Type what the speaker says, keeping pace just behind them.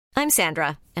I'm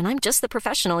Sandra, and I'm just the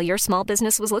professional your small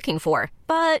business was looking for.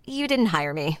 But you didn't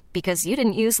hire me because you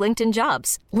didn't use LinkedIn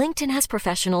Jobs. LinkedIn has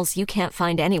professionals you can't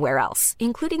find anywhere else,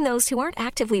 including those who aren't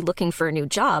actively looking for a new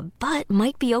job, but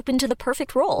might be open to the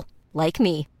perfect role, like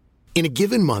me. In a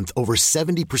given month, over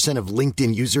 70% of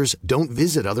LinkedIn users don't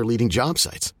visit other leading job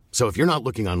sites. So if you're not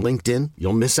looking on LinkedIn,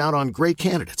 you'll miss out on great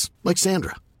candidates like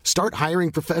Sandra. Start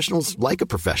hiring professionals like a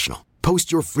professional.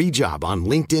 Post your free job on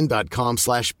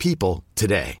linkedin.com/people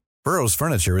today. Burrow's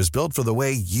furniture is built for the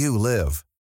way you live.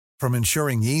 From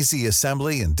ensuring easy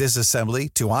assembly and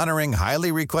disassembly to honoring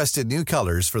highly requested new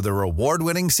colors for their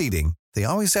award-winning seating, they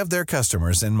always have their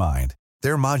customers in mind.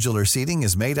 Their modular seating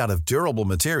is made out of durable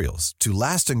materials to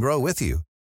last and grow with you.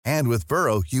 And with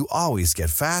Burrow, you always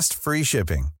get fast, free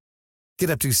shipping.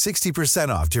 Get up to 60%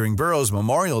 off during Burrow's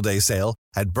Memorial Day sale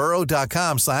at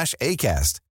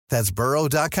burrow.com/ACAST. That's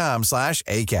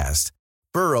burrow.com/ACAST.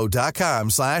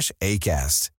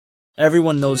 burrow.com/ACAST.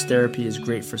 Everyone knows therapy is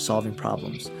great for solving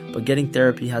problems, but getting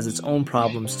therapy has its own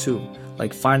problems too,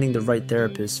 like finding the right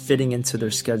therapist, fitting into their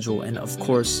schedule, and of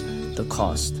course, the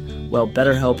cost. Well,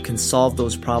 BetterHelp can solve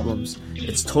those problems.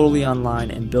 It's totally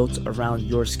online and built around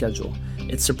your schedule.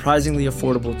 It's surprisingly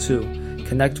affordable too.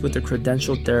 Connect with a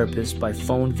credentialed therapist by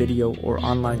phone, video, or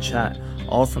online chat,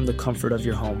 all from the comfort of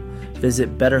your home.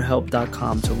 Visit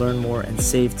BetterHelp.com to learn more and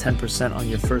save 10% on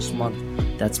your first month.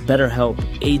 That's BetterHelp,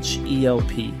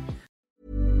 H-E-L-P.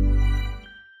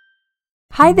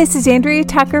 Hi, this is Andrea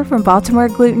Tucker from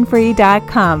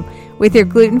BaltimoreGlutenFree.com with your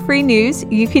gluten-free news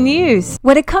you can use.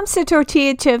 When it comes to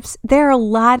tortilla chips, there are a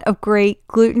lot of great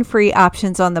gluten-free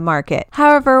options on the market.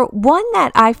 However, one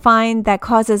that I find that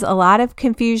causes a lot of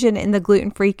confusion in the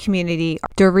gluten-free community are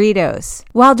Doritos.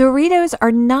 While Doritos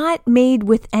are not made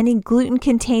with any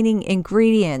gluten-containing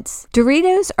ingredients,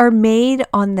 Doritos are made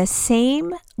on the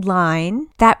same line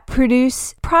that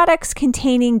produce products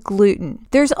containing gluten.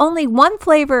 There's only one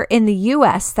flavor in the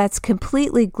US that's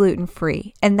completely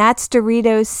gluten-free, and that's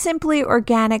Doritos Simply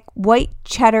Organic White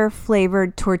Cheddar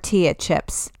flavored tortilla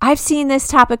chips. I've seen this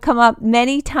topic come up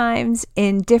many times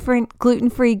in different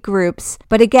gluten-free groups,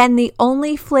 but again, the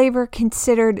only flavor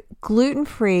considered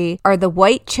gluten-free are the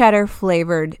white cheddar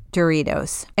flavored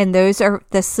Doritos, and those are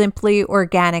the Simply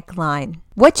Organic line.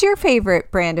 What's your favorite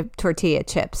brand of tortilla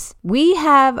chips? We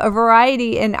have a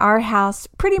variety in our house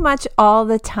pretty much all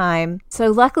the time, so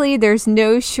luckily there's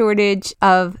no shortage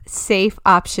of safe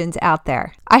options out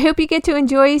there. I hope you get to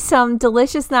enjoy some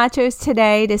delicious nachos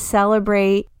today to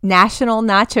celebrate National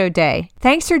Nacho Day.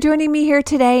 Thanks for joining me here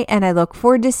today, and I look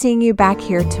forward to seeing you back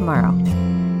here tomorrow.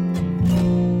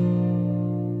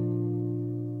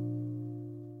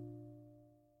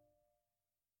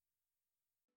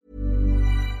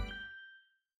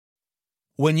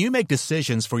 When you make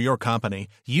decisions for your company,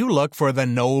 you look for the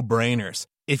no-brainers.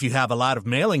 If you have a lot of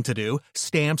mailing to do,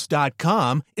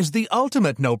 Stamps.com is the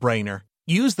ultimate no-brainer.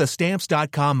 Use the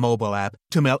Stamps.com mobile app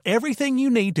to mail everything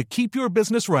you need to keep your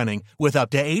business running with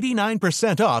up to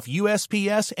 89% off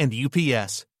USPS and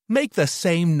UPS. Make the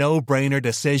same no-brainer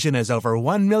decision as over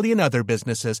 1 million other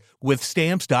businesses with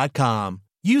Stamps.com.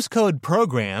 Use code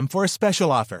PROGRAM for a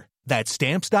special offer. That's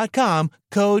Stamps.com,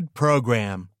 code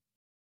PROGRAM.